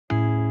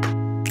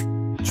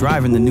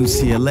Driving the new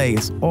CLA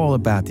is all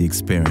about the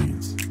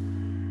experience.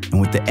 And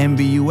with the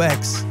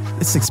MBUX,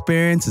 this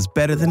experience is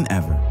better than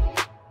ever.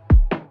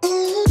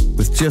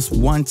 With just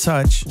one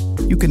touch,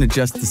 you can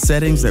adjust the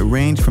settings that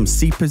range from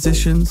seat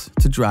positions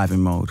to driving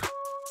mode,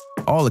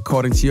 all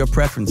according to your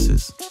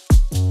preferences.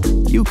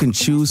 You can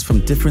choose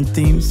from different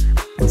themes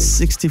and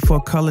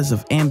 64 colors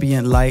of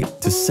ambient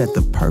light to set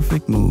the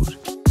perfect mood.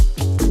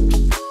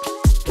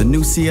 The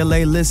new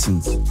CLA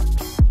listens.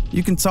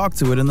 You can talk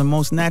to it in the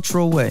most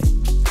natural way,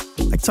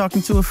 like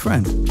talking to a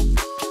friend.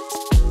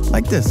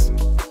 Like this.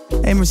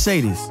 Hey,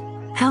 Mercedes.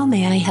 How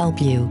may I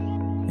help you?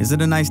 Is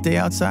it a nice day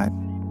outside?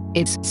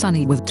 It's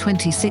sunny with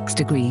 26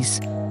 degrees.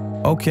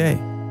 Okay,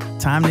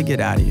 time to get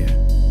out of here.